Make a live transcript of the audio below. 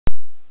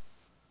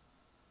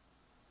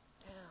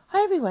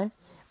everyone.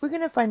 We're going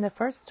to find the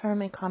first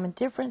term and common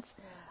difference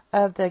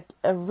of the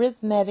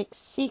arithmetic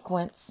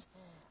sequence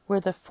where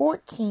the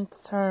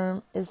 14th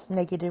term is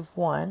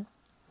 -1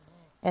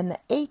 and the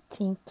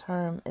 18th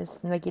term is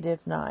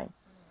 -9.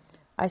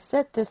 I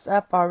set this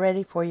up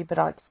already for you, but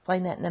I'll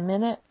explain that in a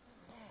minute.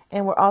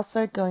 And we're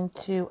also going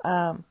to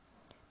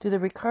do the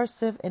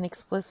recursive and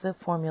explicit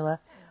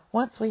formula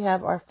once we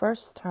have our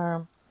first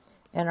term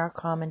and our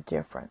common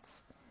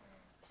difference.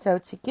 So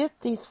to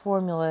get these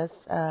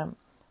formulas,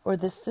 or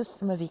this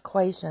system of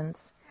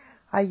equations,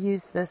 I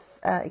use this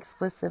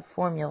explicit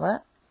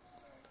formula.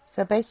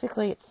 So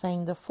basically it's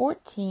saying the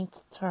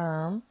 14th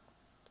term,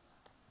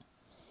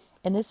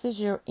 and this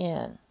is your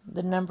n,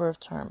 the number of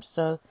terms.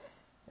 So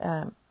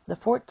the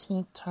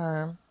 14th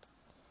term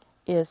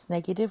is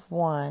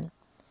 -1,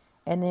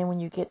 and then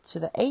when you get to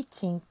the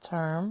 18th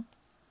term,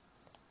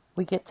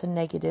 we get to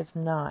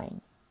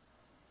 -9.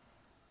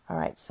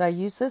 Alright, so I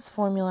use this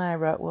formula and I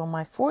wrote, well,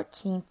 my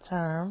 14th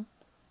term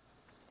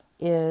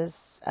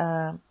is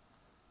a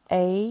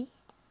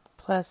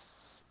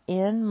plus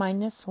n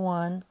minus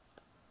 1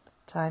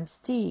 times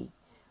d.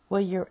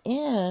 Well, your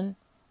n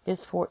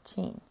is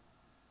 14.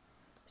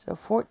 So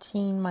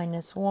 14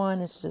 minus 1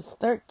 is just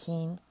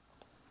 13.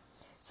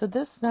 So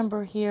this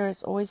number here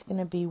is always going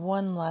to be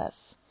 1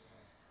 less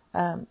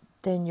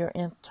than your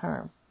nth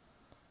term.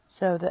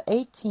 So the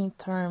 18th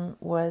term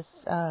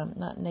was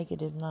not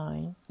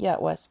 -9. Yeah,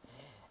 it was.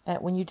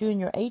 When you're doing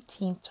your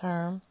 18th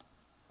term,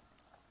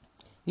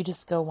 you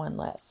just go 1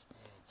 less.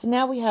 So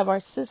now we have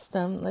our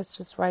system. Let's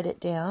just write it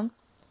down.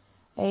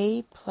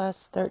 A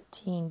plus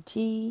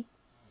 13d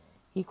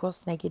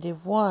equals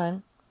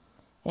 -1,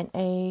 and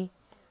a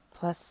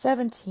plus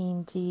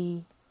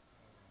 17d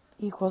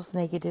equals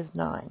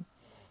 -9.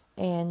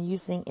 And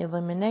using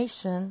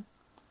elimination,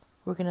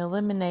 we're going to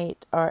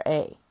eliminate our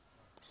a.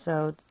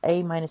 So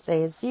a minus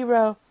a is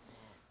 0.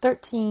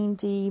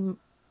 13d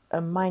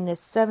minus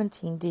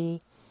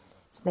 17d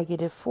is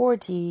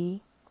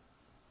 -4d.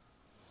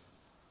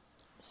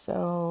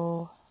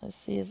 So let's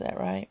see, is that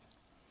right?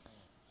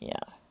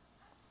 Yeah.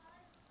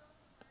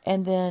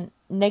 And then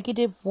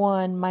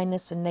 -1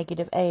 minus a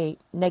 -8,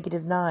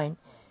 -9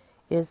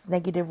 is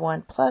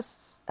 -1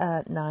 plus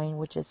 9,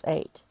 which is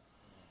 8.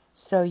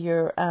 So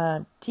your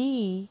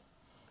d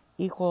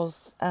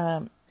equals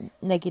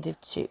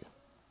 -2.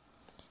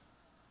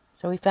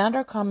 So we found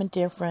our common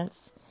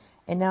difference,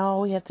 and now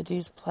all we have to do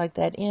is plug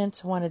that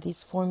into one of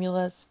these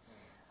formulas.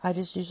 I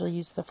just usually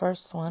use the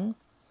first one.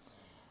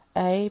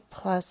 A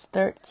plus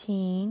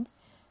 13,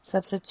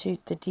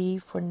 substitute the d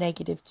for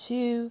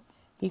 -2,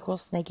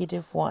 equals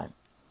 -1.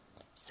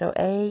 So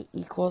a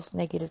equals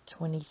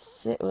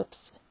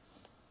 -26,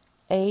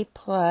 a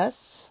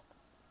plus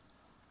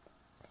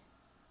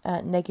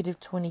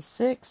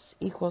 -26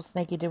 equals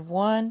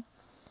 -1,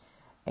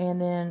 and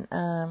then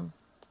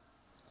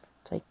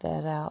take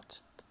that out.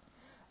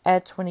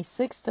 Add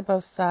 26 to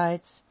both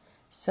sides,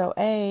 so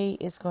a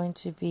is going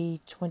to be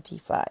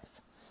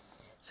 25.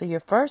 So your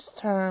first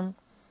term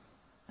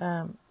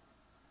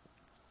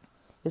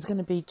is going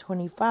to be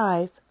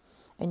 25,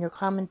 and your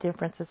common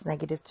difference is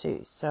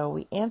 -2. So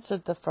we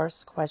answered the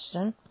first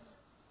question.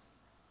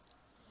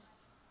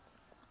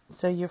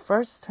 So your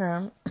first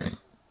term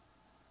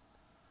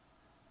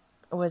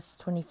was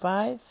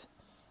 25,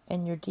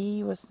 and your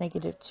d was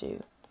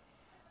 -2.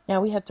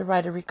 Now we have to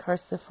write a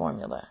recursive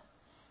formula.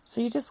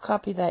 So you just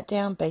copy that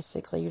down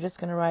basically. You're just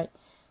going to write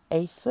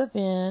a sub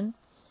n,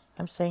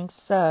 I'm saying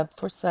sub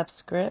for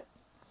subscript,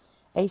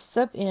 a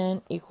sub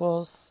n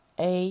equals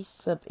a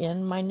sub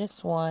n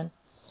minus 1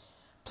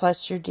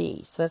 plus your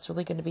d. So that's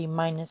really going to be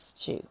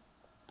 -2.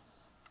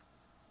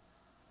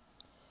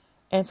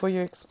 And for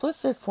your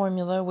explicit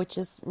formula, which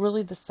is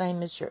really the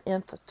same as your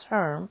nth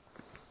term,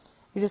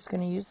 you're just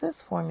going to use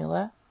this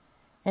formula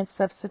and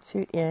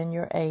substitute in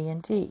your a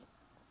and d.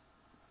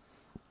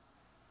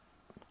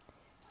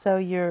 So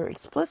your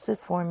explicit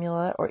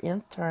formula or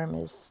nth term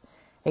is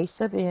a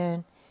sub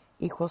n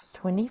equals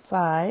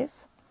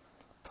 25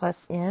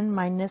 plus n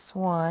minus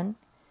 1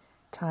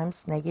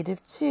 times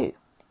 -2.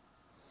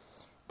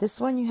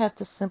 This one you have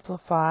to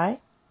simplify.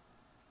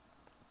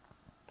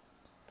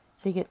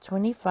 So you get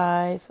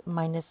 25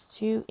 minus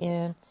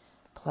 2n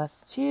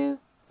plus 2.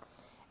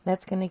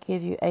 That's going to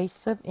give you a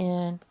sub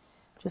n.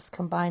 Just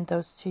combine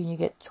those two and you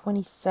get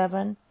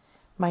 27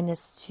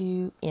 minus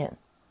 2n.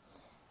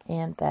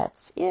 And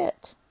that's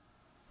it.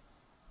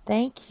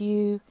 Thank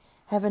you.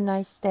 Have a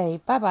nice day.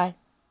 Bye-bye.